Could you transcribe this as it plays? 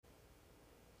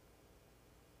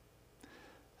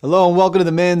Hello and welcome to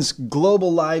the Men's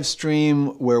Global Live Stream,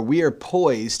 where we are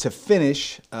poised to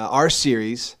finish our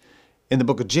series in the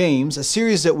book of James, a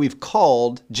series that we've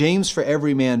called James for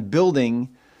Every Man,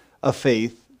 Building a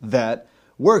Faith That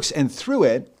Works. And through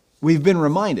it, we've been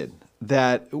reminded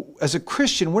that as a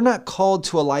Christian, we're not called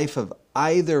to a life of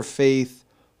either faith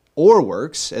or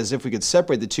works, as if we could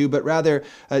separate the two, but rather,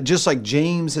 just like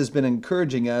James has been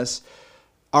encouraging us,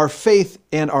 our faith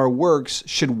and our works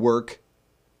should work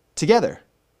together.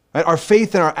 Right? Our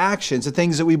faith and our actions, the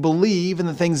things that we believe and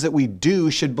the things that we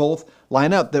do should both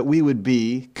line up, that we would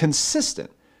be consistent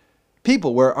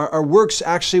people, where our works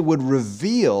actually would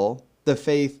reveal the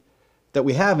faith that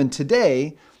we have. And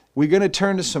today, we're going to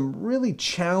turn to some really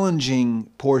challenging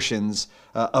portions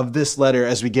of this letter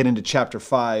as we get into chapter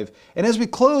 5. And as we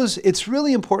close, it's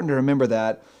really important to remember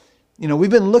that, we've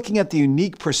been looking at the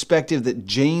unique perspective that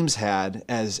James had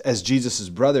as Jesus'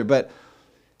 brother, but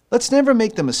let's never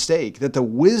make the mistake that the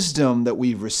wisdom that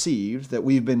we've received, that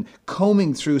we've been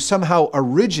combing through, somehow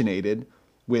originated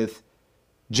with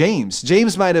James.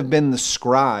 James might have been the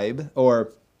scribe,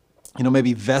 or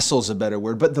maybe vessel's a better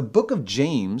word, but the book of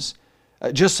James,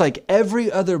 just like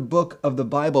every other book of the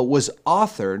Bible, was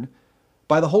authored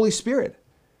by the Holy Spirit.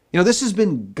 This has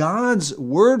been God's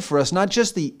word for us, not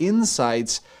just the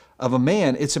insights of a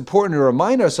man. It's important to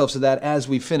remind ourselves of that as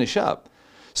we finish up.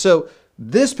 So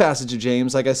this passage of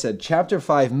James, like I said, chapter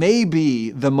 5, may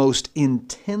be the most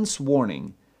intense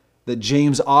warning that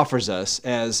James offers us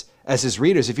as his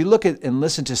readers. If you look at and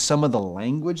listen to some of the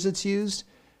language that's used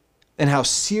and how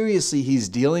seriously he's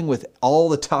dealing with all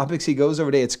the topics he goes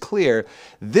over today, it's clear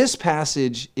this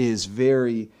passage is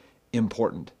very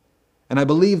important. And I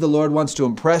believe the Lord wants to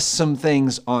impress some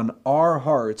things on our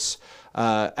hearts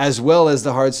as well as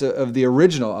the hearts of the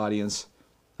original audience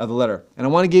of the letter. And I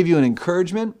want to give you an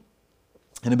encouragement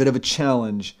and a bit of a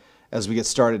challenge as we get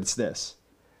started. It's this: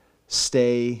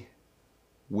 stay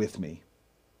with me.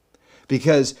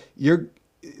 Because there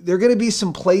are going to be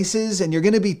some places and you're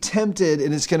going to be tempted,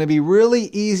 and it's going to be really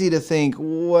easy to think,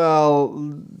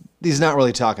 well, he's not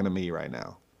really talking to me right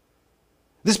now.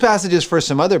 This passage is for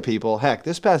some other people. Heck,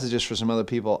 this passage is for some other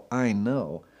people, I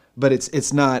know. But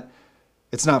it's not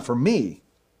for me,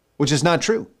 which is not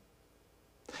true.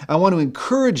 I want to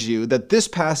encourage you that this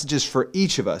passage is for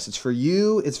each of us. It's for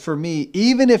you, it's for me.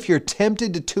 Even if you're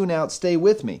tempted to tune out, stay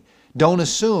with me. Don't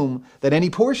assume that any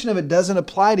portion of it doesn't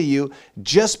apply to you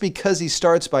just because he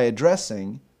starts by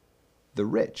addressing the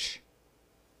rich.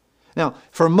 Now,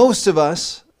 for most of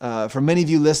us, for many of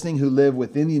you listening who live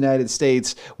within the United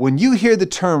States, when you hear the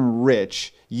term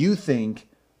rich, you think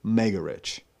mega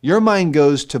rich. Your mind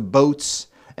goes to boats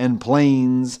and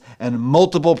planes and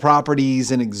multiple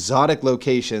properties and exotic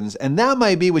locations. And that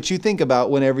might be what you think about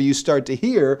whenever you start to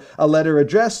hear a letter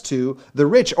addressed to the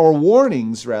rich, or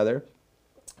warnings rather,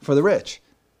 for the rich.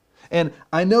 And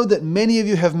I know that many of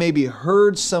you have maybe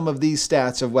heard some of these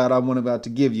stats of what I'm about to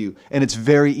give you, and it's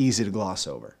very easy to gloss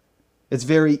over. It's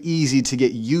very easy to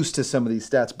get used to some of these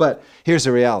stats. But here's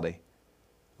the reality.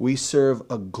 We serve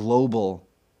a global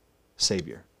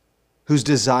Savior whose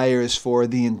desire is for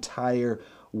the entire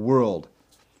world,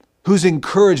 whose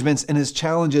encouragements and his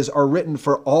challenges are written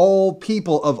for all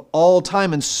people of all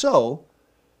time. And so,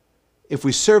 if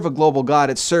we serve a global God,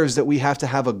 it serves that we have to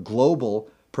have a global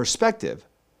perspective.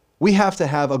 We have to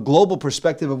have a global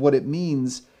perspective of what it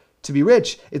means to be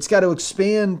rich. It's got to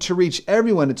expand to reach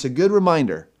everyone. It's a good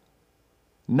reminder,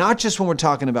 not just when we're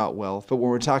talking about wealth, but when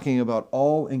we're talking about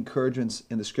all encouragements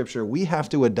in the scripture, we have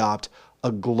to adopt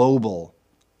a global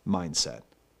mindset.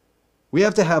 We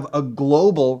have to have a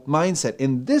global mindset.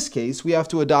 In this case, we have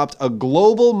to adopt a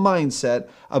global mindset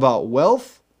about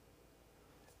wealth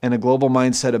and a global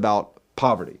mindset about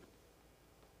poverty.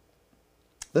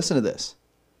 Listen to this.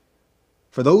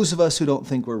 For those of us who don't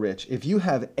think we're rich, if you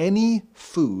have any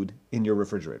food in your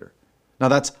refrigerator, now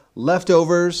that's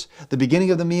leftovers, the beginning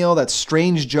of the meal, that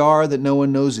strange jar that no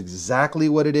one knows exactly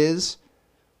what it is.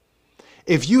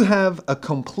 If you have a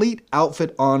complete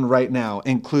outfit on right now,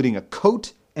 including a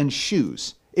coat and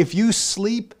shoes, if you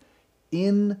sleep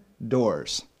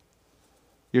indoors,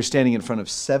 you're standing in front of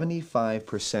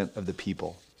 75% of the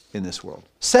people in this world.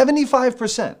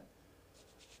 75%.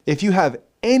 If you have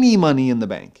any money in the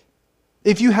bank,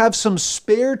 if you have some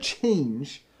spare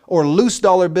change or loose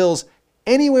dollar bills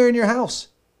anywhere in your house,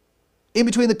 in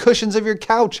between the cushions of your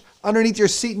couch, underneath your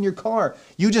seat in your car,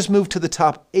 you just moved to the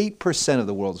top 8% of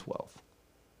the world's wealth.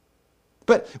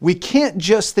 But we can't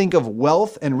just think of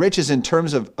wealth and riches in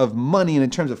terms of money and in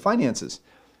terms of finances.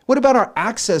 What about our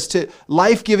access to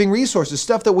life-giving resources,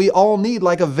 stuff that we all need,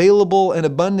 like available and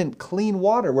abundant clean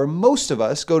water, where most of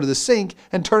us go to the sink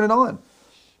and turn it on?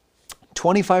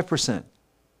 25%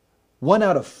 1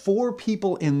 out of 4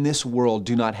 people in this world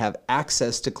do not have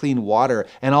access to clean water,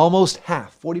 and almost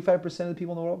half, 45% of the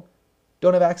people in the world,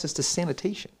 don't have access to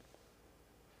sanitation.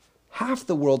 Half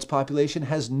the world's population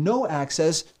has no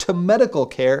access to medical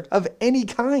care of any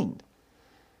kind.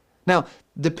 Now,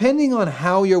 depending on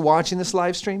how you're watching this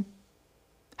live stream,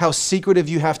 how secretive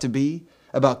you have to be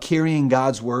about carrying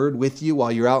God's word with you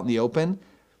while you're out in the open,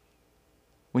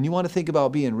 when you want to think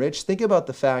about being rich, think about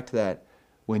the fact that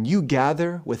when you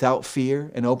gather without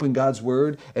fear and open God's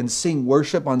word and sing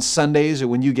worship on Sundays, or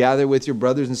when you gather with your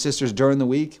brothers and sisters during the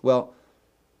week, well,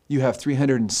 you have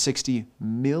 360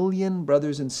 million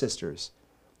brothers and sisters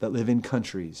that live in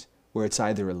countries where it's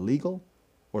either illegal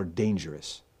or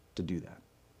dangerous to do that.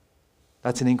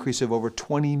 That's an increase of over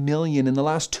 20 million in the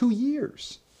last 2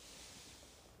 years.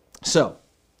 So,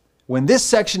 when this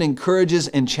section encourages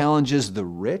and challenges the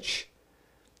rich,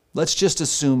 let's just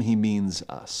assume he means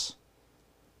us.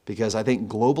 Because I think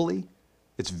globally,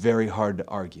 it's very hard to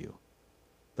argue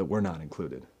that we're not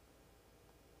included.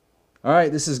 All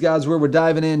right, this is God's Word. We're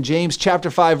diving in. James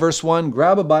chapter 5, verse 1.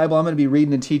 Grab a Bible. I'm going to be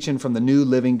reading and teaching from the New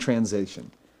Living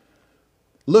Translation.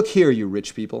 Look here, you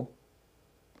rich people.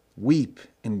 Weep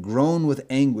and groan with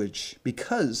anguish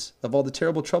because of all the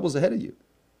terrible troubles ahead of you.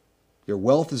 Your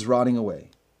wealth is rotting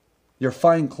away. Your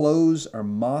fine clothes are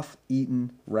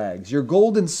moth-eaten rags. Your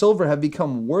gold and silver have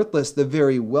become worthless. The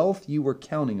very wealth you were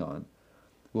counting on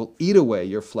will eat away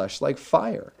your flesh like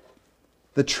fire.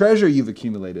 The treasure you've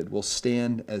accumulated will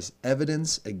stand as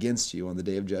evidence against you on the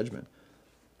day of judgment.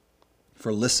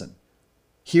 For listen,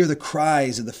 hear the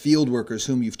cries of the field workers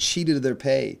whom you've cheated of their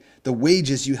pay. The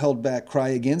wages you held back cry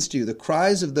against you. The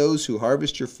cries of those who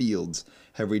harvest your fields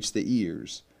have reached the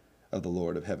ears of the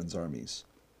Lord of heaven's armies.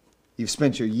 You've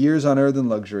spent your years on earth in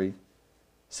luxury,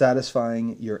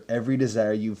 satisfying your every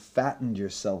desire. You've fattened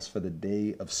yourselves for the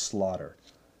day of slaughter.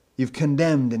 You've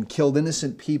condemned and killed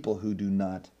innocent people who do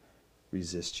not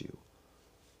resist you.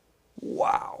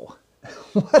 Wow.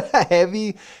 What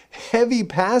a heavy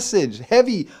passage,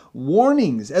 heavy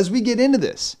warnings as we get into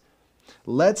this.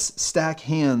 Let's stack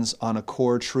hands on a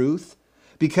core truth,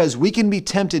 because we can be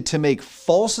tempted to make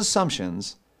false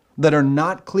assumptions that are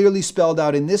not clearly spelled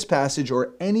out in this passage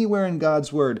or anywhere in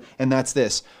God's word, and that's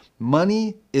this: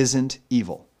 money isn't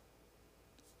evil.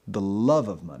 The love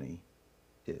of money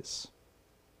is.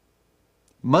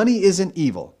 Money isn't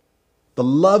evil. The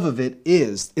love of it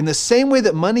is. In the same way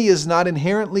that money is not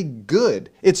inherently good.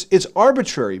 It's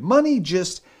arbitrary. Money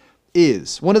just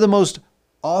is. One of the most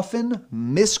often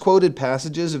misquoted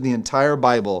passages of the entire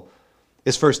Bible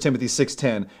is 1 Timothy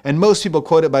 6:10. And most people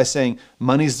quote it by saying,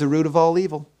 money's the root of all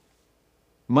evil.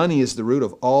 Money is the root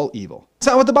of all evil. It's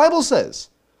not what the Bible says.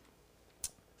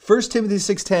 1 Timothy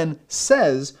 6:10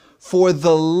 says, for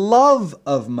the love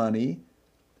of money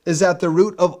is at the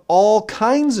root of all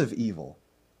kinds of evil.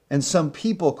 And some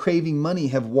people craving money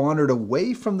have wandered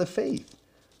away from the faith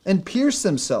and pierced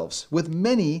themselves with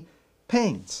many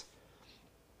pains.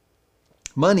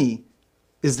 Money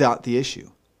is not the issue.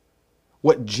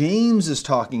 What James is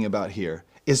talking about here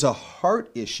is a heart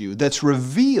issue that's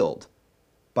revealed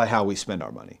by how we spend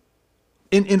our money.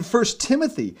 In 1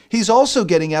 Timothy, he's also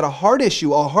getting at a heart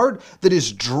issue, a heart that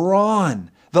is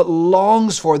drawn, that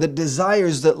longs for, that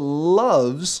desires, that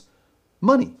loves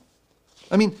money.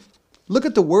 I mean, look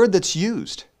at the word that's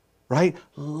used, right?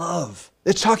 Love.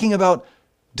 It's talking about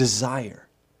desire.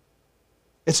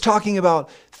 It's talking about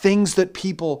things that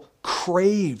people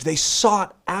craved. They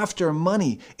sought after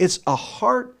money. It's a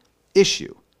heart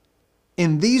issue.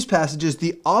 In these passages,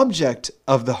 the object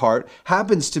of the heart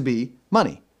happens to be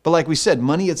money. But like we said,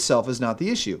 money itself is not the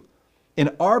issue.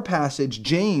 In our passage,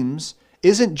 James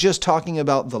isn't just talking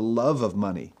about the love of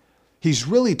money. He's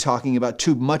really talking about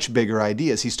two much bigger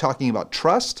ideas. He's talking about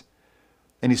trust,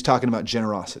 and he's talking about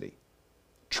generosity.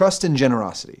 Trust and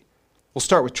generosity. We'll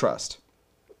start with trust.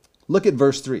 Look at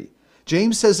verse 3.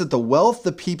 James says that the wealth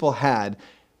the people had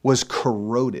was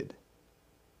corroded.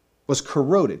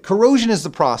 Corrosion is the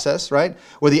process, right?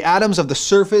 Where the atoms of the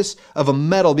surface of a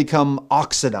metal become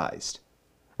oxidized,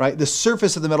 right? The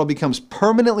surface of the metal becomes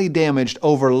permanently damaged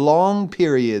over long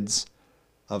periods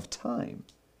of time.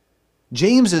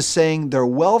 James is saying their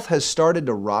wealth has started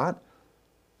to rot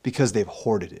because they've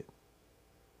hoarded it.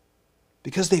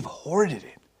 Because they've hoarded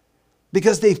it.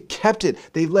 Because they've kept it.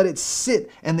 They've let it sit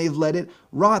and they've let it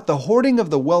rot. The hoarding of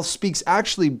the wealth speaks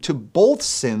actually to both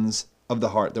sins of the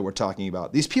heart that we're talking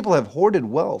about. These people have hoarded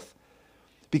wealth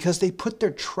because they put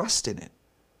their trust in it.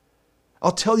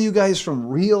 I'll tell you guys from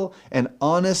real and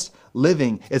honest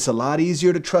living, it's a lot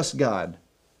easier to trust God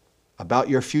about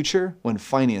your future when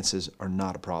finances are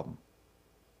not a problem.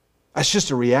 That's just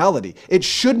a reality. It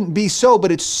shouldn't be so,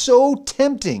 but it's so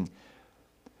tempting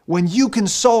when you can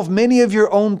solve many of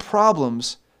your own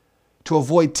problems to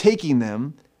avoid taking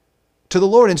them to the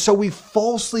Lord. And so we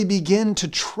falsely begin to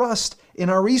trust in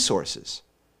our resources.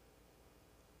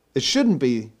 It shouldn't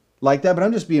be like that, but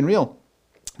I'm just being real.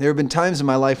 There have been times in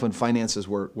my life when finances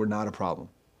were not a problem.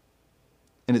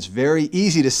 And it's very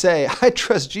easy to say, I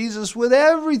trust Jesus with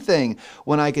everything,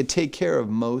 when I could take care of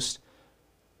most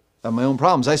of my own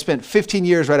problems. I spent 15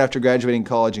 years right after graduating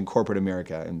college in corporate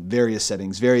America in various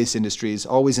settings, various industries,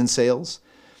 always in sales,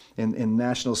 in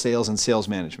national sales and sales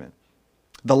management.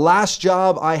 The last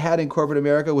job I had in corporate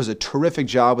America was a terrific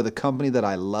job with a company that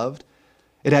I loved.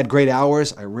 It had great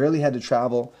hours. I rarely had to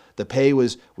travel. The pay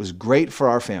was great for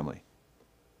our family.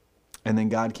 And then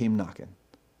God came knocking.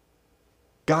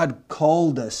 God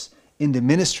called us into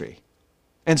ministry.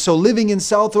 And so living in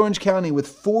South Orange County with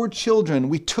 4 children,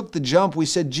 we took the jump. We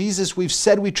said, Jesus, we've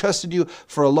said we trusted you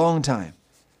for a long time.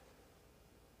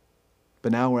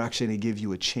 But now we're actually going to give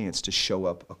you a chance to show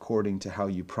up according to how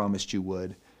you promised you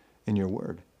would in your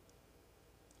word.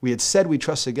 We had said we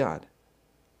trusted God,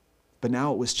 but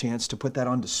now it was chance to put that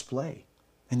on display.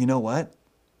 And you know what?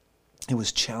 It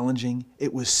was challenging,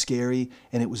 it was scary,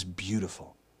 and it was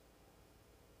beautiful.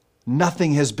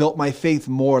 Nothing has built my faith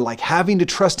more like having to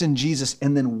trust in Jesus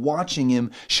and then watching him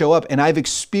show up. And I've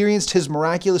experienced his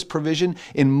miraculous provision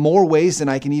in more ways than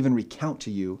I can even recount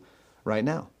to you right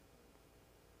now.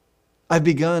 I've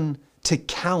begun to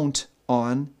count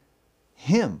on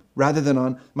him rather than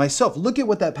on myself. Look at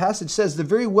what that passage says. The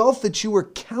very wealth that you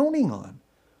were counting on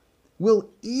will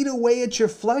eat away at your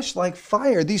flesh like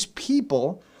fire. These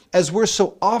people, as we're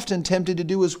so often tempted to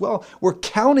do as well, were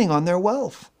counting on their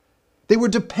wealth. They were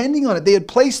depending on it. They had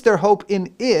placed their hope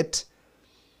in it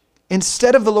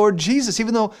instead of the Lord Jesus,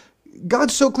 even though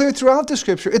God's so clear throughout the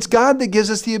scripture. It's God that gives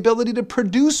us the ability to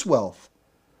produce wealth.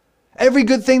 Every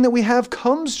good thing that we have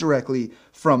comes directly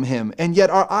from him. And yet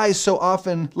our eyes so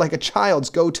often, like a child's,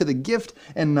 go to the gift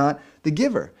and not the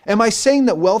giver. Am I saying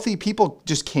that wealthy people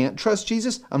just can't trust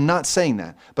Jesus? I'm not saying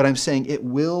that. But I'm saying it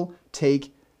will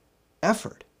take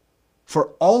effort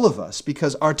for all of us,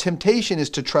 because our temptation is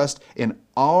to trust in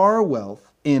our wealth,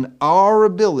 in our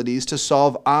abilities to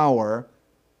solve our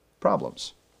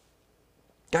problems.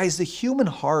 Guys, the human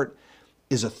heart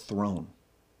is a throne.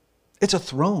 It's a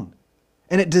throne.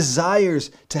 And it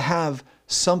desires to have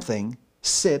something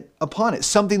sit upon it,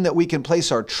 something that we can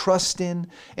place our trust in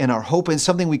and our hope in,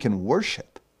 something we can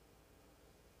worship.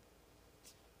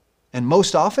 And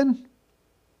most often,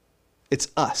 it's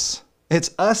us.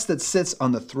 It's us that sits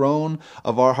on the throne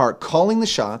of our heart, calling the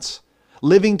shots,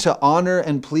 living to honor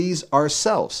and please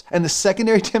ourselves. And the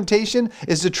secondary temptation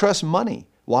is to trust money.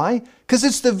 Why? Because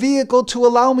it's the vehicle to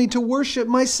allow me to worship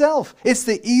myself. It's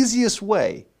the easiest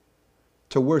way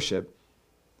to worship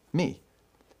me.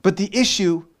 But the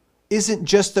issue isn't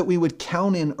just that we would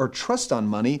count in or trust on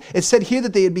money. It said here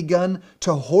that they had begun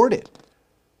to hoard it,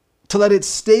 to let it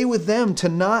stay with them, to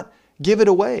not give it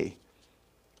away.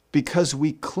 Because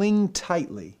we cling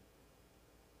tightly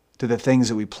to the things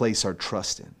that we place our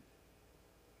trust in.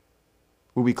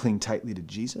 Will we cling tightly to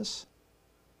Jesus?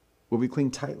 Will we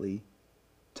cling tightly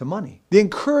to money? The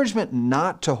encouragement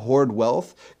not to hoard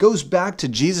wealth goes back to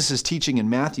Jesus' teaching in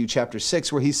Matthew chapter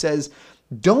 6, where he says,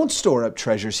 don't store up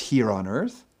treasures here on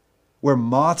earth, where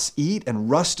moths eat and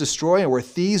rust destroy, and where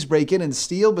thieves break in and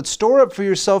steal, but store up for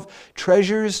yourself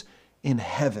treasures in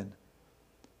heaven,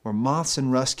 where moths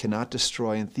and rust cannot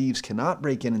destroy and thieves cannot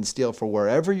break in and steal. For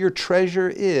wherever your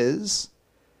treasure is,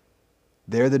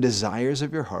 there the desires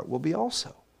of your heart will be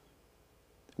also.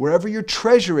 Wherever your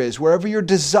treasure is, wherever your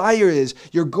desire is,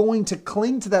 you're going to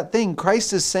cling to that thing.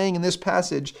 Christ is saying in this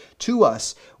passage to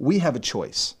us, we have a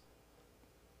choice.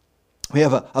 We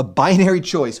have a binary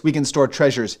choice. We can store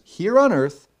treasures here on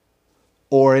earth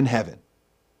or in heaven.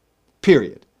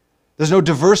 Period. There's no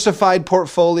diversified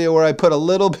portfolio where I put a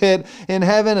little bit in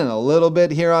heaven and a little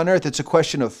bit here on earth. It's a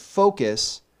question of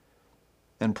focus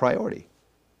and priority.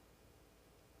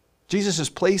 Jesus is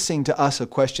placing to us a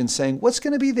question saying, what's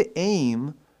going to be the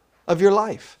aim of your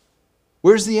life?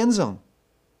 Where's the end zone?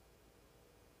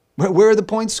 Where are the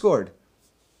points scored?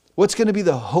 What's going to be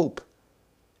the hope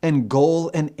and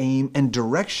goal and aim and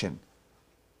direction?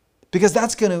 Because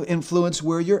that's going to influence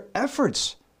where your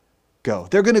efforts go.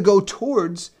 They're going to go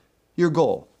towards your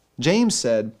goal. James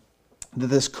said that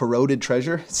this corroded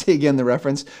treasure, say again the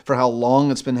reference for how long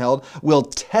it's been held, will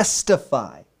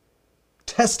testify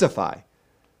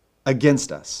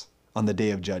against us on the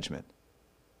day of judgment.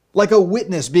 Like a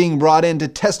witness being brought in to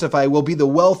testify will be the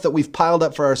wealth that we've piled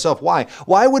up for ourselves. Why?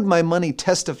 Why would my money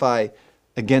testify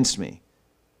against me?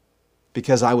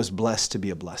 Because I was blessed to be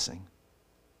a blessing.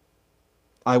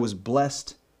 I was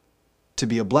blessed to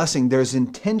be a blessing. There's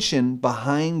intention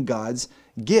behind God's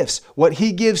gifts. What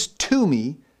He gives to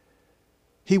me,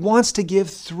 He wants to give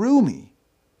through me.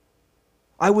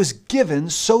 I was given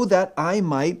so that I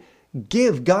might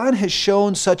give. God has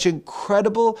shown such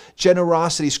incredible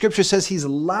generosity. Scripture says He's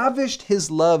lavished His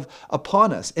love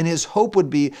upon us, and His hope would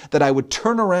be that I would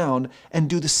turn around and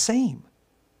do the same.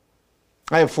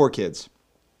 I have 4 kids.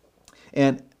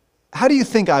 And how do you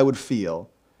think I would feel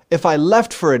if I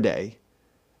left for a day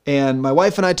and my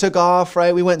wife and I took off,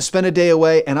 right? We went and spent a day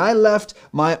away, and I left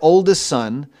my oldest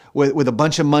son with a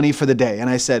bunch of money for the day. And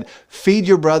I said, feed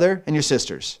your brother and your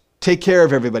sisters. Take care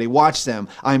of everybody. Watch them.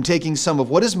 I'm taking some of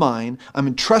what is mine. I'm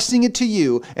entrusting it to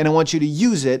you, and I want you to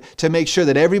use it to make sure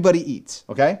that everybody eats,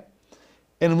 okay?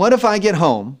 And what if I get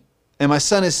home and my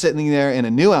son is sitting there in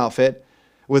a new outfit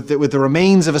with the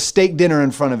remains of a steak dinner in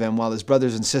front of him while his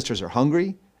brothers and sisters are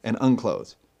hungry and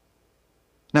unclothed?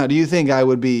 Now, do you think I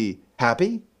would be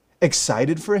happy,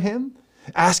 excited for him,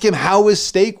 ask him how his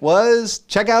steak was,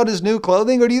 check out his new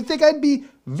clothing? Or do you think I'd be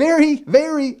very,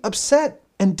 very upset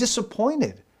and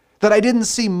disappointed that I didn't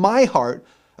see my heart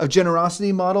of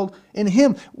generosity modeled in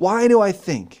him? Why do I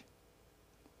think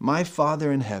my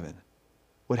Father in heaven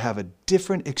would have a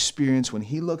different experience when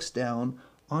He looks down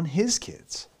on His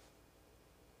kids?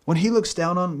 When He looks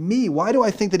down on me, why do I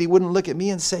think that He wouldn't look at me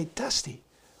and say, Dusty,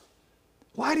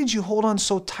 why did you hold on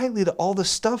so tightly to all the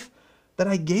stuff that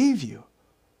I gave you?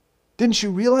 Didn't you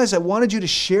realize I wanted you to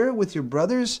share it with your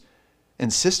brothers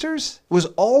and sisters? Was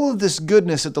all of this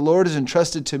goodness that the Lord has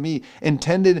entrusted to me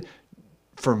intended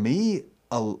for me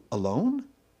alone?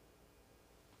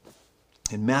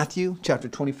 In Matthew chapter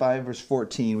 25, verse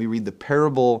 14, we read the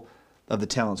parable of the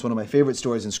talents, one of my favorite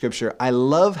stories in Scripture. I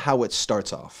love how it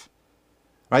starts off.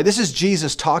 Right? This is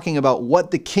Jesus talking about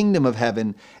what the kingdom of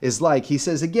heaven is like. He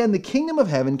says, again, the kingdom of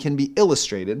heaven can be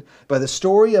illustrated by the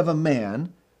story of a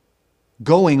man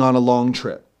going on a long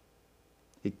trip.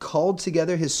 He called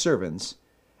together his servants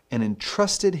and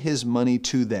entrusted his money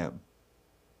to them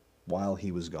while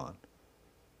he was gone.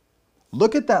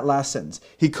 Look at that last sentence.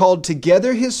 He called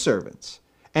together his servants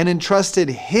and entrusted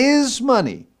his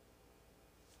money,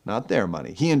 not their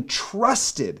money. He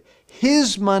entrusted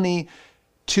his money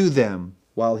to them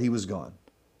while he was gone.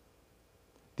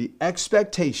 The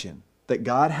expectation that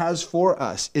God has for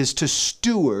us is to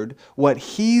steward what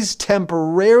He's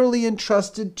temporarily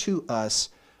entrusted to us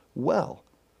well.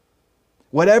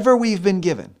 Whatever we've been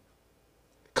given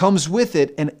comes with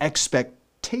it an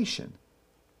expectation.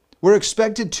 We're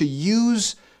expected to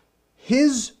use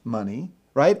His money,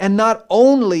 right? And not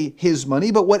only His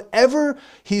money, but whatever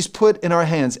He's put in our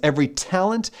hands, every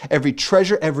talent, every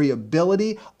treasure, every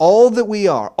ability, all that we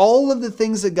are, all of the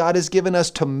things that God has given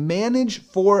us to manage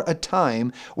for a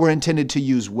time, we're intended to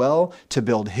use well to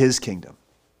build His kingdom.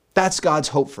 That's God's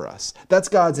hope for us. That's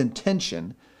God's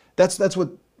intention. That's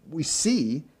what we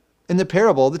see in the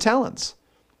parable of the talents.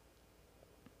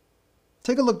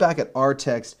 Take a look back at our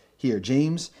text here.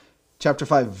 James chapter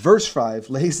 5, verse 5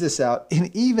 lays this out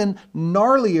in even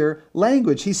gnarlier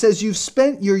language. He says, you've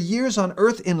spent your years on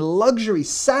earth in luxury,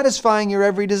 satisfying your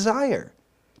every desire,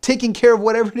 taking care of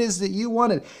whatever it is that you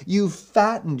wanted. You've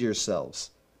fattened yourselves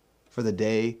for the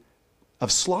day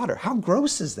of slaughter. How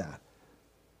gross is that?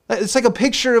 It's like a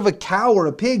picture of a cow or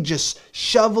a pig just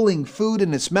shoveling food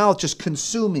in its mouth, just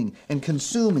consuming and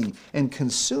consuming and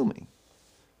consuming.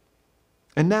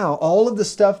 And now all of the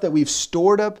stuff that we've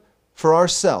stored up for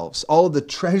ourselves, all of the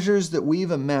treasures that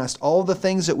we've amassed, all of the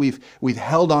things that we've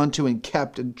held on to and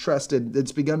kept and trusted,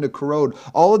 that's begun to corrode,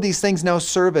 all of these things now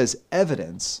serve as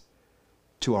evidence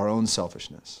to our own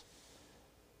selfishness.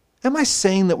 Am I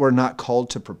saying that we're not called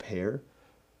to prepare?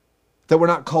 That we're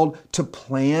not called to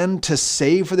plan, to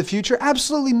save for the future?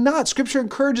 Absolutely not. Scripture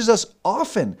encourages us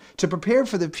often to prepare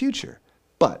for the future.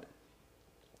 But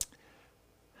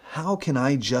how can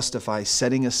I justify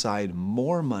setting aside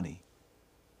more money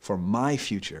for my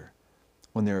future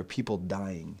when there are people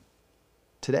dying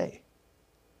today?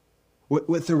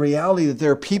 With the reality that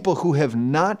there are people who have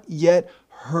not yet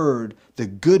heard the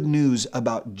good news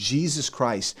about Jesus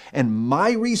Christ, and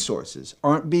my resources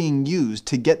aren't being used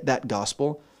to get that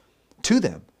gospel to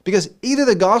them. Because either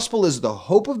the gospel is the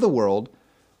hope of the world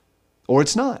or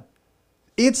it's not.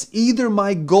 It's either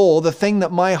my goal, the thing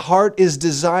that my heart is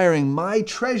desiring, my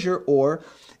treasure, or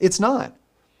it's not.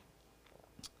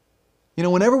 You know,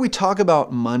 whenever we talk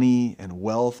about money and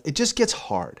wealth, it just gets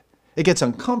hard. It gets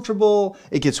uncomfortable.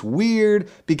 It gets weird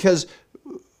because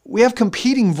we have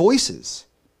competing voices.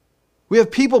 We have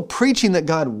people preaching that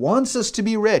God wants us to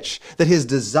be rich, that His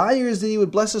desire is that He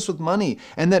would bless us with money,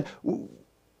 and that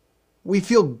We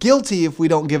feel guilty if we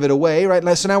don't give it away,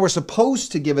 right? So now we're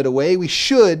supposed to give it away. We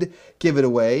should give it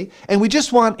away. And we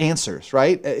just want answers,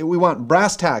 right? We want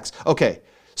brass tacks. Okay,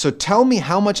 so tell me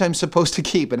how much I'm supposed to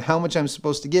keep and how much I'm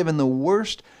supposed to give. And the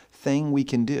worst thing we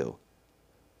can do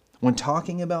when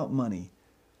talking about money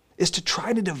is to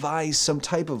try to devise some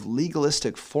type of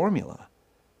legalistic formula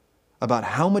about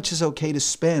how much is okay to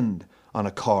spend on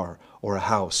a car or a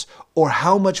house, or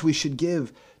how much we should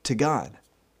give to God.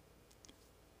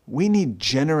 We need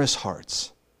generous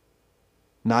hearts,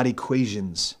 not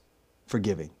equations for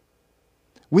giving.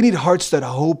 We need hearts that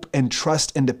hope and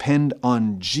trust and depend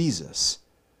on Jesus,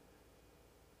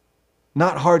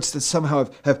 not hearts that somehow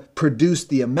have produced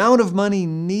the amount of money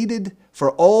needed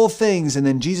for all things, and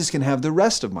then Jesus can have the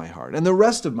rest of my heart and the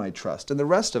rest of my trust and the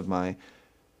rest of my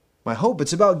hope.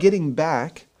 It's about getting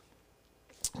back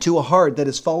to a heart that,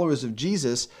 as followers of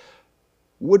Jesus,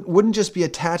 wouldn't just be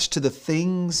attached to the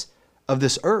things of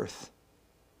this earth.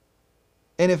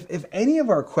 And if any of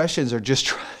our questions are just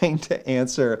trying to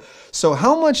answer, so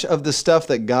how much of the stuff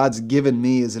that God's given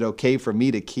me is it okay for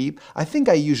me to keep? I think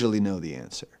I usually know the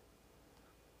answer.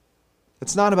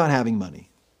 It's not about having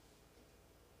money.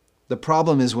 The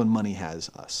problem is when money has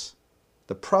us.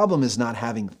 The problem is not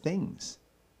having things.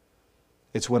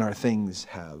 It's when our things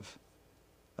have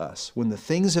us. When the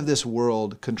things of this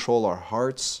world control our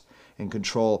hearts and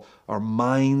control our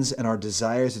minds and our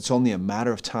desires, it's only a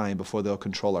matter of time before they'll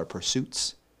control our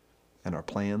pursuits and our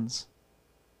plans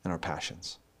and our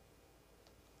passions.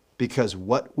 Because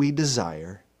what we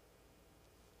desire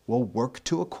will work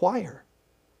to acquire.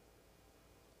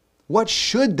 What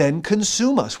should then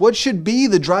consume us? What should be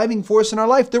the driving force in our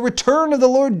life? The return of the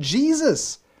Lord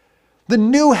Jesus. The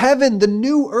new heaven, the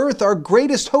new earth, our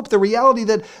greatest hope, the reality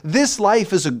that this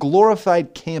life is a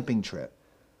glorified camping trip.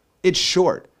 It's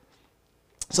short.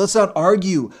 So let's not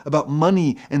argue about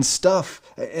money and stuff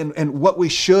and what we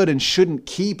should and shouldn't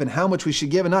keep and how much we should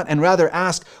give and not, and rather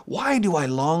ask, why do I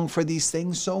long for these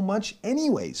things so much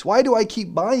anyways? Why do I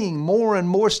keep buying more and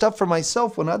more stuff for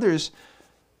myself when others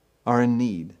are in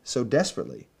need so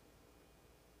desperately?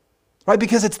 Right?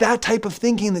 Because it's that type of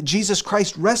thinking that Jesus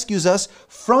Christ rescues us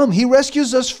from. He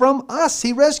rescues us from us.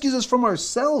 He rescues us from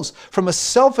ourselves, from a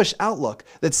selfish outlook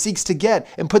that seeks to get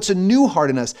and puts a new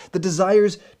heart in us that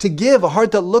desires to give, a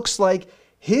heart that looks like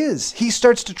His. He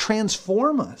starts to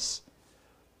transform us.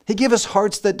 He gives us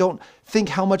hearts that don't think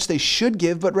how much they should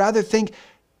give, but rather think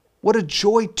what a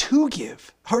joy to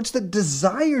give. Hearts that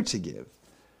desire to give.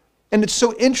 And it's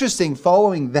so interesting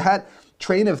following that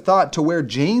train of thought to where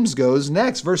James goes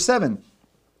next. Verse 7,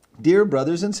 dear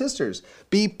brothers and sisters,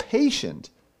 be patient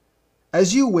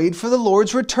as you wait for the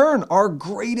Lord's return, our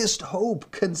greatest hope.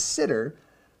 Consider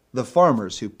the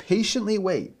farmers who patiently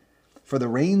wait for the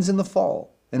rains in the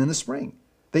fall and in the spring.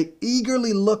 They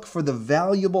eagerly look for the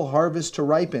valuable harvest to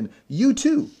ripen. You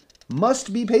too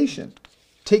must be patient.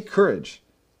 Take courage,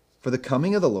 for the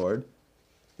coming of the Lord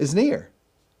is near.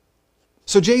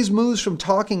 So James moves from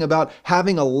talking about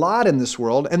having a lot in this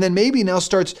world, and then maybe now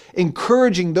starts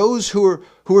encouraging those who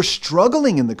are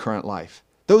struggling in the current life.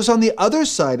 Those on the other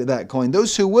side of that coin,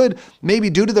 those who would, maybe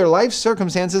due to their life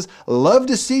circumstances, love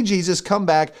to see Jesus come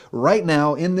back right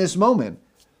now in this moment.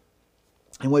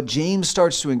 And what James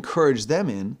starts to encourage them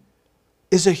in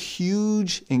is a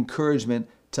huge encouragement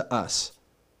to us,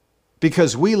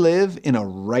 because we live in a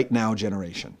right now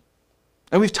generation.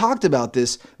 And we've talked about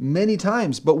this many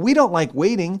times, but we don't like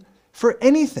waiting for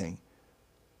anything.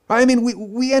 I mean,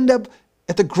 we end up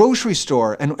at the grocery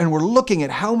store and we're looking at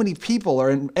how many people are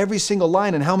in every single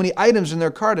line and how many items in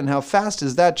their cart and how fast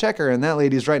is that checker, and that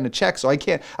lady's writing a check, so I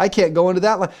can't go into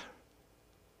that line.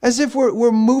 As if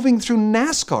we're moving through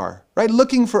NASCAR, right?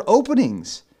 Looking for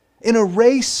openings in a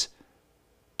race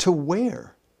to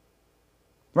where?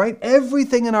 Right?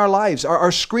 Everything in our lives, our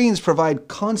screens provide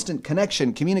constant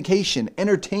connection, communication,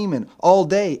 entertainment all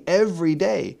day, every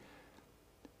day.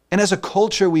 And as a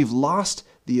culture, we've lost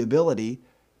the ability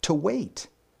to wait.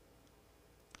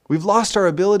 We've lost our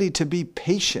ability to be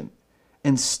patient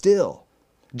and still.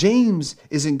 James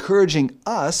is encouraging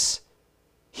us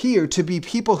here to be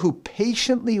people who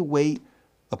patiently wait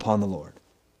upon the Lord.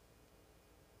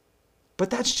 But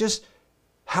that's just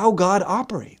how God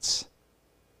operates.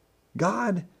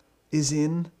 God is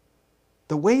in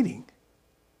the waiting.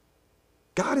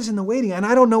 God is in the waiting, and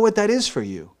I don't know what that is for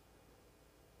you.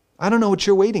 I don't know what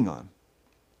you're waiting on.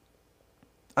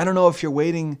 I don't know if you're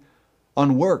waiting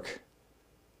on work,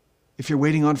 if you're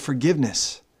waiting on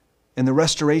forgiveness and the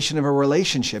restoration of a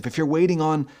relationship, if you're waiting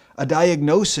on a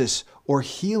diagnosis or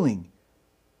healing.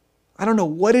 I don't know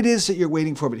what it is that you're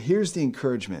waiting for, but here's the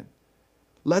encouragement.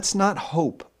 Let's not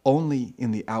hope only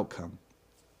in the outcome.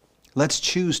 Let's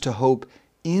choose to hope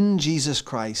in Jesus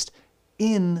Christ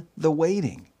in the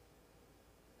waiting.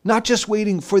 Not just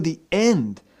waiting for the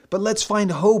end, but let's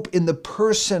find hope in the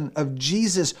person of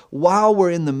Jesus while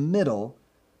we're in the middle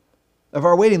of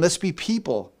our waiting. Let's be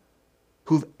people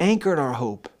who've anchored our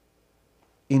hope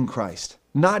in Christ,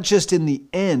 not just in the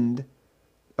end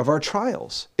of our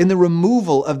trials, in the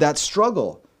removal of that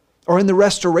struggle, or in the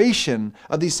restoration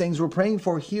of these things we're praying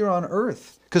for here on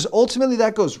earth. Because ultimately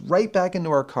that goes right back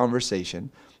into our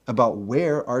conversation about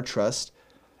where our trust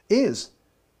is.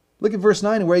 Look at verse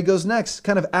 9 and where he goes next,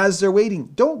 kind of as they're waiting.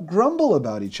 Don't grumble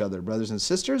about each other, brothers and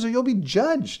sisters, or you'll be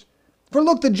judged. For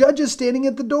look, the judge is standing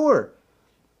at the door.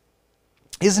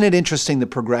 Isn't it interesting, the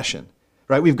progression,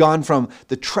 right? We've gone from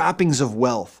the trappings of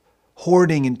wealth,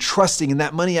 hoarding and trusting, and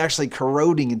that money actually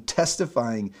corroding and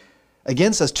testifying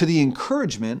against us, to the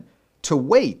encouragement to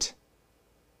wait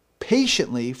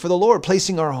patiently for the Lord,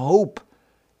 placing our hope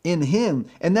in Him.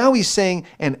 And now he's saying,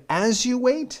 and as you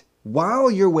wait, while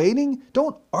you're waiting,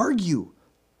 don't argue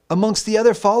amongst the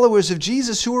other followers of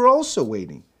Jesus who are also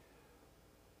waiting.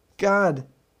 God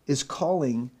is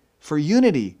calling for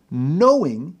unity,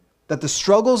 knowing that the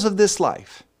struggles of this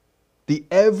life, the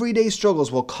everyday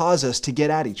struggles, will cause us to get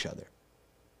at each other.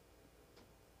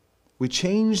 We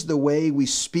change the way we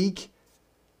speak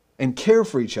and care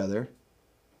for each other,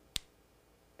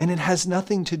 and it has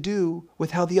nothing to do with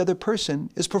how the other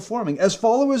person is performing. As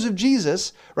followers of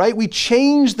Jesus, right, we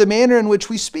change the manner in which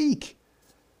we speak.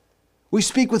 We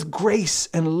speak with grace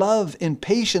and love and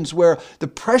patience, where the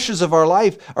pressures of our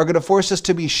life are going to force us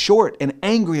to be short and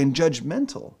angry and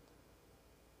judgmental.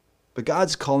 But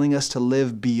God's calling us to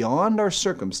live beyond our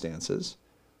circumstances,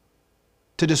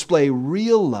 to display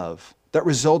real love that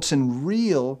results in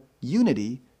real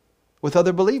unity with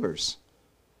other believers.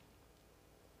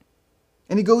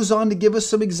 And he goes on to give us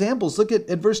some examples. Look at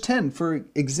verse 10 for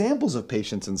examples of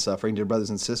patience and suffering, dear brothers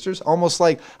and sisters. Almost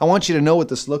like, I want you to know what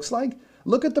this looks like.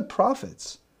 Look at the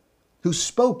prophets who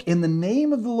spoke in the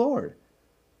name of the Lord.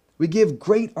 We give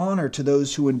great honor to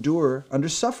those who endure under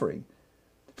suffering.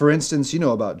 For instance, you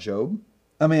know about Job,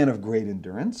 a man of great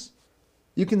endurance.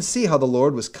 You can see how the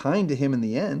Lord was kind to him in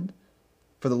the end,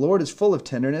 for the Lord is full of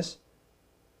tenderness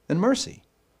and mercy.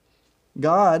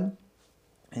 God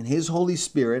and His Holy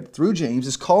Spirit, through James,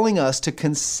 is calling us to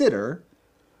consider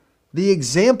the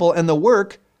example and the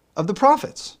work of the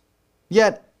prophets.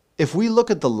 Yet, if we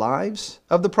look at the lives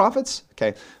of the prophets,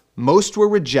 most were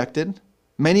rejected,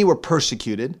 many were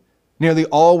persecuted, nearly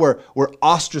all were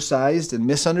ostracized and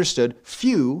misunderstood,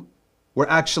 few were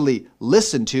actually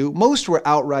listened to, most were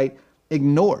outright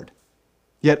ignored.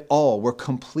 Yet all were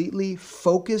completely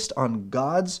focused on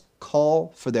God's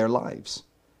call for their lives.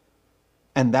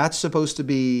 And that's supposed to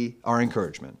be our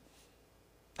encouragement.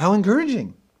 How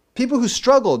encouraging. People who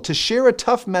struggled to share a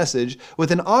tough message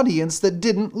with an audience that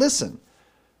didn't listen.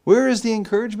 Where is the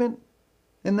encouragement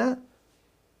in that?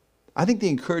 I think the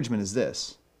encouragement is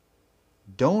this.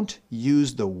 Don't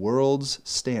use the world's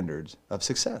standards of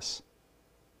success.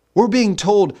 We're being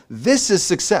told this is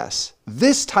success,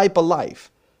 this type of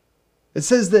life. It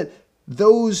says that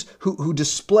those who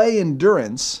display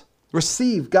endurance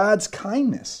receive God's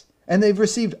kindness, and they've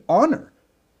received honor.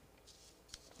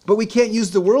 But we can't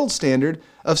use the world standard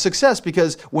of success,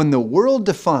 because when the world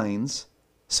defines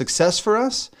success for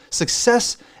us,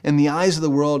 success in the eyes of the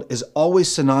world is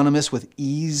always synonymous with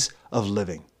ease of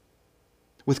living,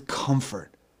 with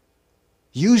comfort,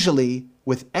 usually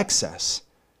with excess,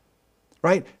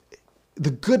 right?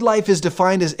 The good life is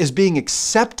defined as being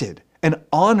accepted and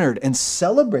honored and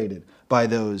celebrated by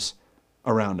those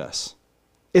around us.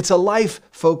 It's a life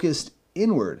focused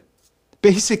inward.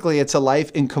 Basically, it's a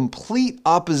life in complete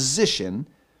opposition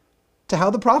to how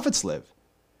the prophets live.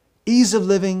 Ease of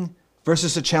living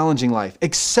versus a challenging life.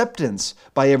 Acceptance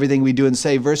by everything we do and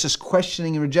say versus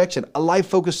questioning and rejection. A life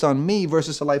focused on me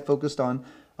versus a life focused on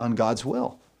God's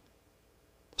will.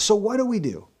 So what do we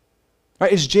do?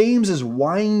 Right, as James is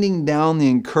winding down the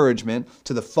encouragement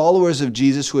to the followers of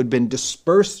Jesus who had been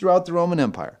dispersed throughout the Roman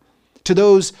Empire, to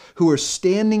those who were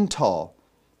standing tall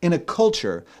in a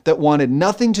culture that wanted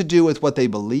nothing to do with what they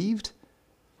believed,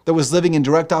 that was living in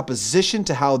direct opposition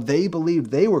to how they believed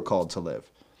they were called to live.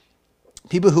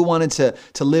 People who wanted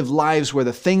to live lives where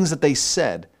the things that they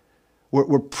said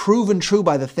were proven true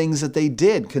by the things that they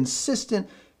did. Consistent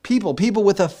people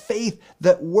with a faith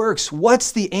that works.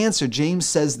 What's the answer? James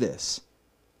says this.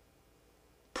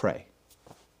 Pray.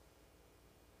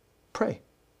 Pray.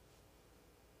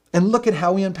 And look at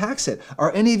how he unpacks it.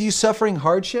 Are any of you suffering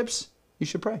hardships? You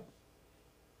should pray.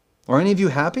 Are any of you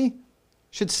happy? You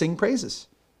should sing praises.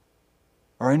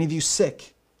 Are any of you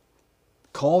sick?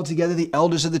 Call together the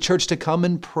elders of the church to come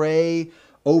and pray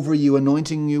over you,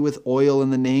 anointing you with oil in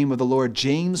the name of the Lord.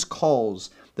 James calls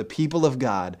the people of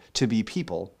God to be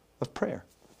people of prayer.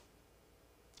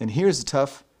 And here's the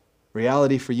tough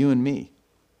reality for you and me.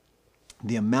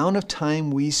 The amount of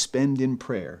time we spend in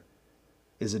prayer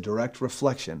is a direct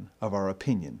reflection of our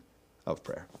opinion of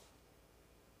prayer.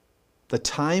 The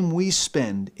time we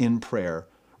spend in prayer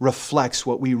reflects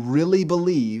what we really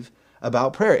believe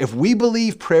about prayer. If we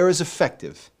believe prayer is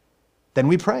effective, then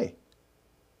we pray.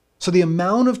 So the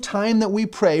amount of time that we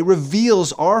pray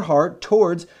reveals our heart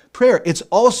towards prayer. It's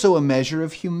also a measure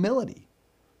of humility,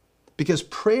 because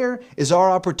prayer is our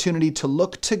opportunity to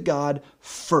look to God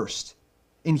first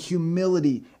in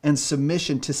humility and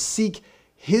submission, to seek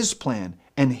His plan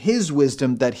and His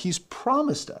wisdom that He's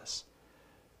promised us,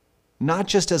 not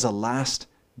just as a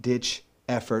last-ditch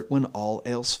effort when all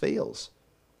else fails,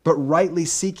 but rightly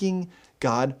seeking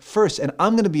God first. And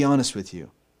I'm going to be honest with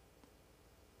you.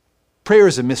 Prayer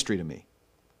is a mystery to me.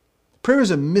 Prayer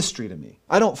is a mystery to me.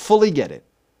 I don't fully get it.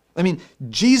 I mean,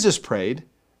 Jesus prayed.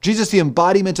 Jesus, the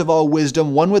embodiment of all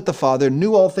wisdom, one with the Father,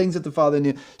 knew all things that the Father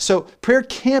knew. So prayer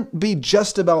can't be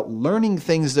just about learning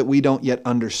things that we don't yet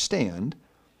understand,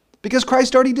 because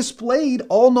Christ already displayed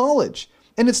all knowledge.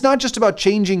 And it's not just about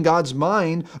changing God's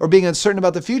mind or being uncertain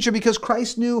about the future, because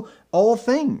Christ knew all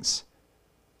things.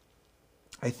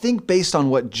 I think based on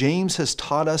what James has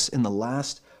taught us in the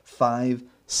last 5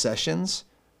 sessions,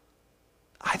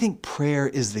 I think prayer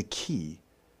is the key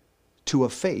to a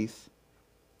faith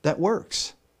that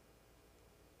works.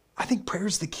 I think prayer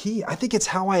is the key. I think it's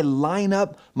how I line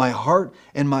up my heart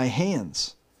and my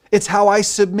hands. It's how I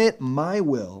submit my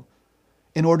will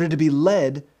in order to be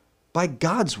led by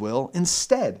God's will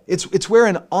instead. It's where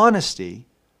in honesty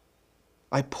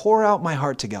I pour out my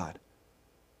heart to God,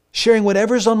 sharing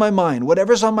whatever's on my mind,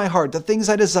 whatever's on my heart, the things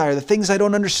I desire, the things I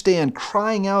don't understand,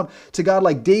 crying out to God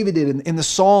like David did in the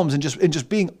Psalms, and just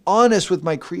being honest with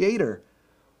my Creator.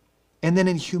 And then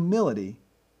in humility,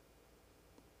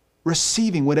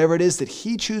 receiving whatever it is that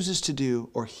He chooses to do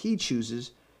or He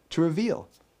chooses to reveal.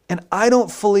 And I don't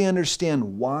fully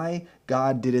understand why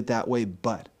God did it that way,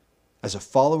 but as a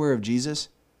follower of Jesus,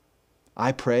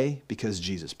 I pray because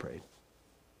Jesus prayed.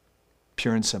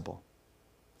 Pure and simple.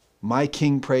 My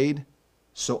King prayed,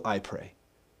 so I pray.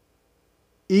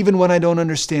 Even when I don't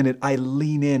understand it, I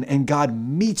lean in, and God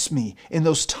meets me in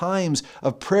those times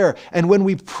of prayer. And when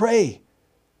we pray,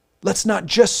 let's not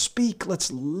just speak,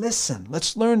 let's listen.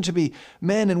 Let's learn to be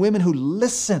men and women who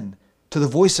listen to the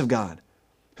voice of God,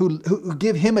 who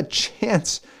give Him a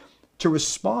chance to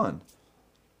respond.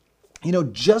 You know,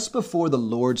 just before the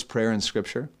Lord's Prayer in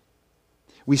Scripture,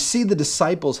 we see the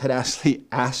disciples had actually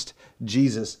asked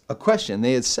Jesus a question.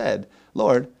 They had said,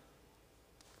 Lord,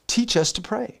 teach us to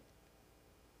pray.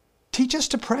 Teach us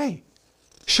to pray.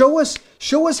 Show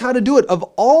us how to do it. Of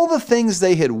all the things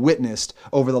they had witnessed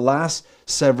over the last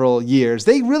several years,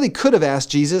 they really could have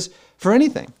asked Jesus for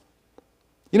anything.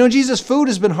 You know, Jesus, food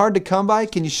has been hard to come by.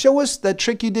 Can you show us that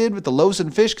trick you did with the loaves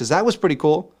and fish? Because that was pretty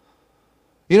cool.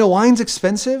 You know, wine's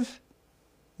expensive.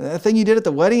 That thing you did at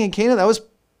the wedding in Cana, that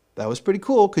was pretty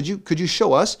cool. Could you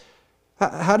show us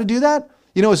how to do that?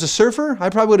 You know, as a surfer, I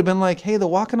probably would have been like, hey, the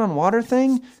walking on water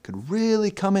thing could really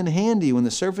come in handy when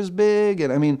the surf is big.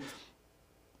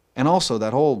 And also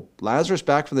that whole Lazarus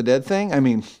back from the dead thing. I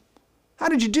mean, how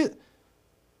did you do it?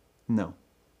 No.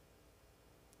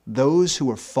 Those who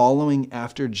were following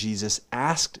after Jesus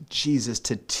asked Jesus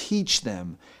to teach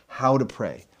them how to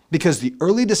pray, because the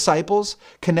early disciples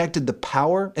connected the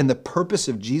power and the purpose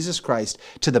of Jesus Christ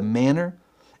to the manner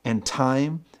and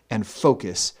time and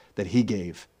focus that He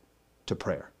gave to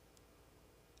prayer.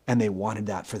 And they wanted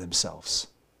that for themselves.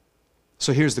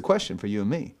 So here's the question for you and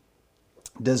me.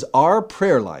 Does our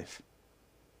prayer life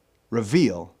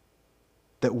reveal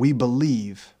that we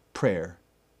believe prayer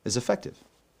is effective?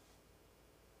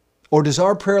 Or does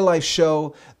our prayer life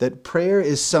show that prayer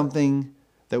is something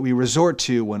that we resort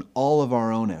to when all of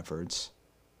our own efforts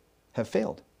have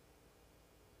failed?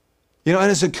 You know,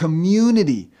 and as a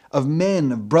community of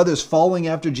men, of brothers following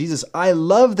after Jesus, I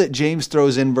love that James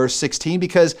throws in verse 16,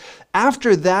 because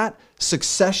after that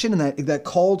succession and that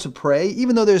call to pray,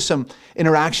 even though there's some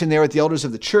interaction there with the elders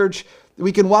of the church,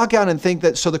 we can walk out and think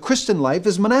that, so the Christian life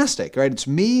is monastic, right? It's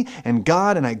me and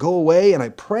God, and I go away and I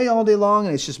pray all day long,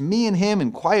 and it's just me and Him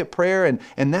in quiet prayer,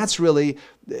 and that's really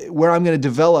where I'm going to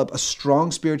develop a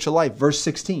strong spiritual life. Verse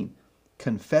 16,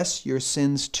 confess your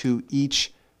sins to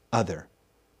each other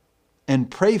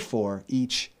and pray for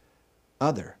each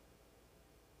other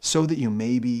so that you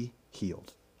may be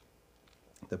healed.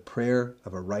 The prayer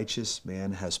of a righteous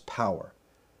man has power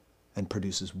and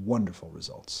produces wonderful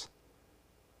results.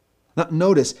 Now,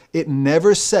 notice, it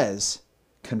never says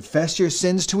confess your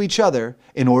sins to each other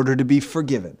in order to be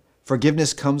forgiven.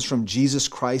 Forgiveness comes from Jesus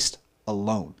Christ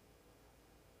alone.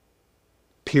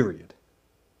 Period.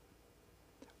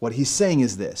 What he's saying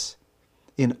is this: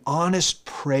 in honest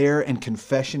prayer and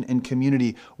confession and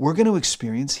community, we're going to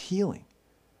experience healing.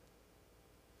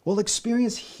 We'll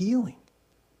experience healing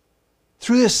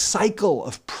through this cycle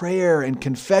of prayer and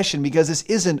confession, because this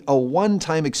isn't a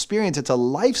one-time experience, it's a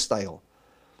lifestyle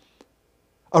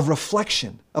of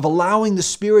reflection, of allowing the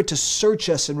Spirit to search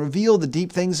us and reveal the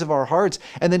deep things of our hearts,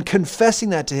 and then confessing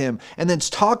that to Him, and then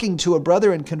talking to a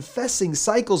brother and confessing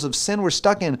cycles of sin we're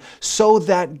stuck in so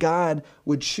that God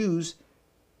would choose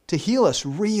to heal us.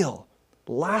 Real,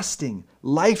 lasting,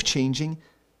 life-changing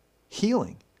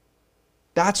healing.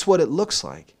 That's what it looks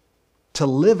like to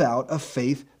live out a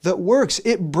faith that works.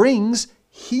 It brings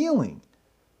healing.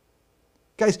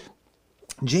 Guys,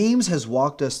 James has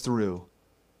walked us through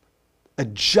a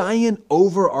giant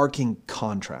overarching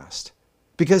contrast,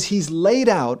 because he's laid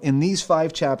out in these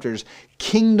 5 chapters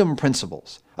kingdom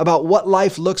principles about what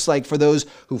life looks like for those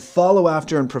who follow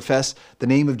after and profess the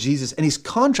name of Jesus. And he's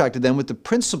contrasted them with the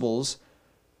principles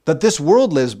that this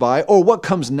world lives by, or what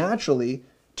comes naturally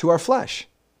to our flesh.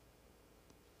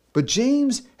 But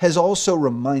James has also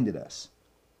reminded us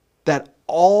that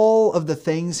all of the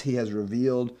things he has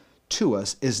revealed to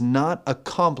us is not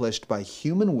accomplished by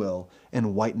human will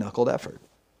and white-knuckled effort.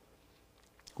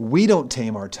 We don't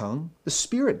tame our tongue, the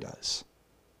Spirit does.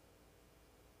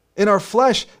 In our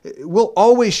flesh, we'll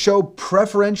always show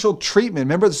preferential treatment.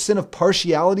 Remember the sin of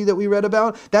partiality that we read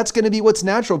about? That's going to be what's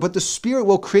natural, but the Spirit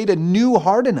will create a new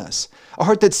heart in us, a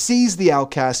heart that sees the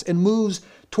outcast and moves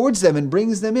towards them and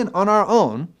brings them in. On our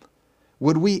own,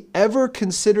 would we ever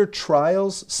consider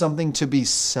trials something to be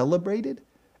celebrated?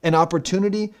 An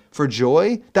opportunity for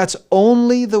joy? That's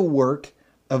only the work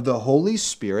of the Holy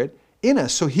Spirit in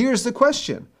us. So here's the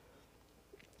question: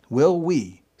 will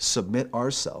we submit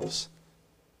ourselves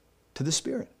to the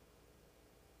Spirit?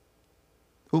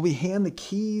 Will we hand the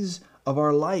keys of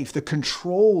our life, the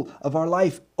control of our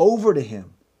life, over to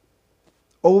Him?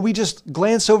 Or will we just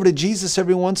glance over to Jesus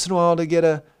every once in a while to get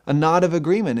a nod of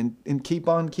agreement and keep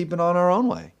on keeping on our own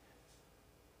way?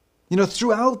 You know,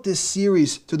 throughout this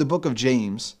series, through the book of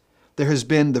James, there has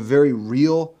been the very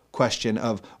real question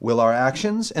of, will our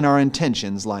actions and our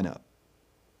intentions line up?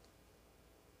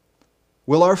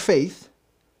 Will our faith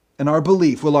and our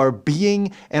belief, will our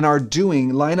being and our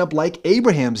doing line up like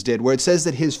Abraham's did, where it says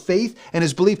that his faith and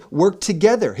his belief worked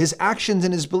together? His actions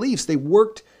and his beliefs, they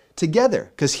worked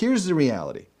together. Because here's the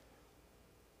reality: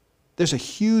 there's a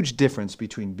huge difference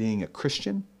between being a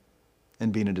Christian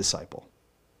and being a disciple.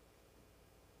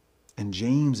 And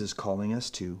James is calling us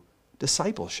to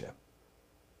discipleship.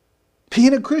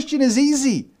 Being a Christian is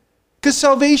easy because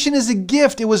salvation is a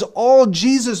gift. It was all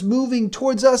Jesus moving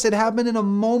towards us. It happened in a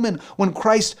moment when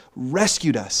Christ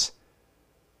rescued us.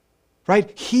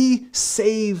 Right? He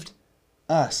saved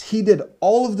us. He did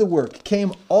all of the work,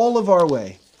 came all of our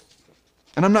way.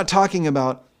 And I'm not talking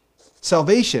about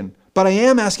salvation, but I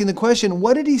am asking the question,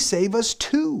 what did He save us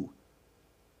to?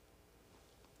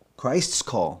 Christ's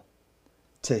call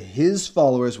to His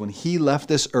followers when He left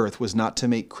this earth was not to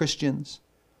make Christians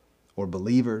or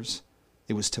believers.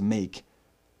 It was to make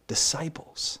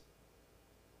disciples.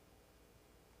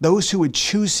 Those who would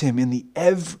choose Him in the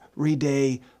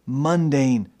everyday,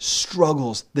 mundane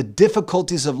struggles, the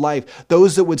difficulties of life,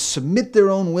 those that would submit their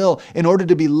own will in order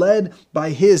to be led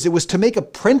by His. It was to make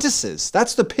apprentices.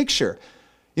 That's the picture.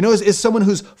 You know, is someone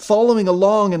who's following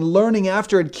along and learning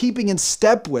after and keeping in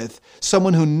step with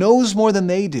someone who knows more than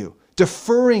they do,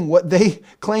 deferring what they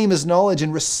claim as knowledge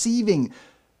and receiving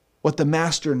what the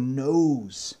Master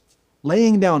knows,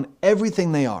 laying down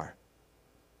everything they are.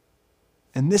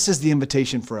 And this is the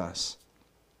invitation for us,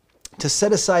 to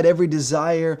set aside every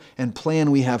desire and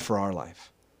plan we have for our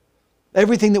life,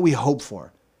 everything that we hope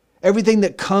for, everything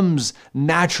that comes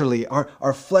naturally,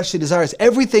 our fleshly desires,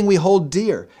 everything we hold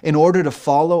dear in order to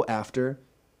follow after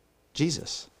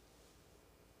Jesus.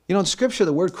 You know, in Scripture,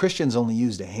 the word Christian is only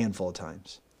used a handful of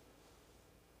times,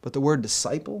 but the word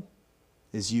disciple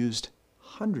is used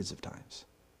hundreds of times.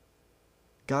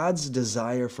 God's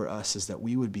desire for us is that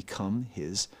we would become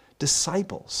His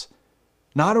disciples,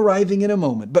 not arriving in a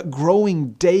moment, but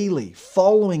growing daily,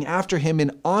 following after Him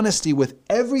in honesty with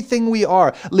everything we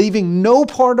are, leaving no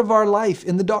part of our life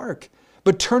in the dark,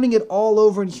 but turning it all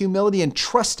over in humility and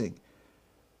trusting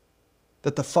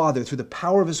that the Father, through the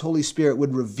power of His Holy Spirit,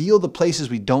 would reveal the places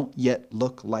we don't yet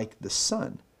look like the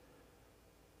Son,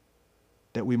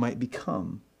 that we might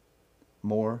become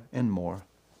more and more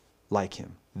like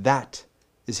Him. That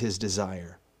is His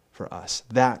desire for us.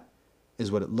 That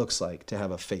is what it looks like to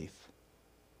have a faith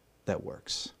that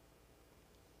works.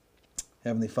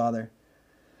 Heavenly Father,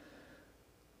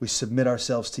 we submit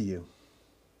ourselves to you.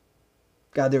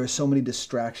 God, there are so many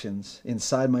distractions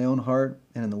inside my own heart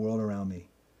and in the world around me.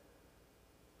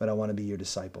 But I want to be your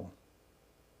disciple.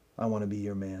 I want to be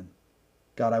your man.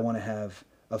 God, I want to have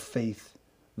a faith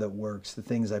that works. The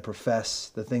things I profess,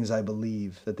 the things I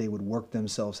believe, that they would work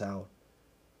themselves out.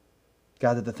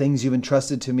 God, that the things you've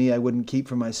entrusted to me I wouldn't keep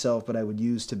for myself, but I would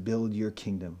use to build your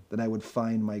kingdom. That I would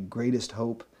find my greatest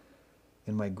hope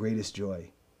and my greatest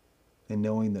joy in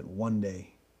knowing that one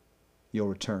day you'll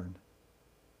return.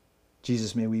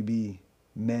 Jesus, may we be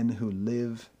men who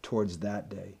live towards that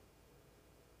day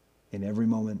in every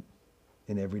moment,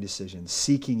 in every decision,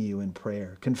 seeking you in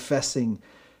prayer, confessing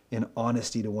in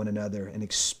honesty to one another, and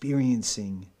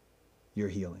experiencing your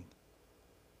healing.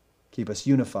 Keep us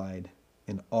unified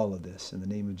in all of this. In the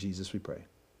name of Jesus we pray.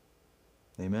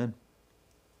 Amen.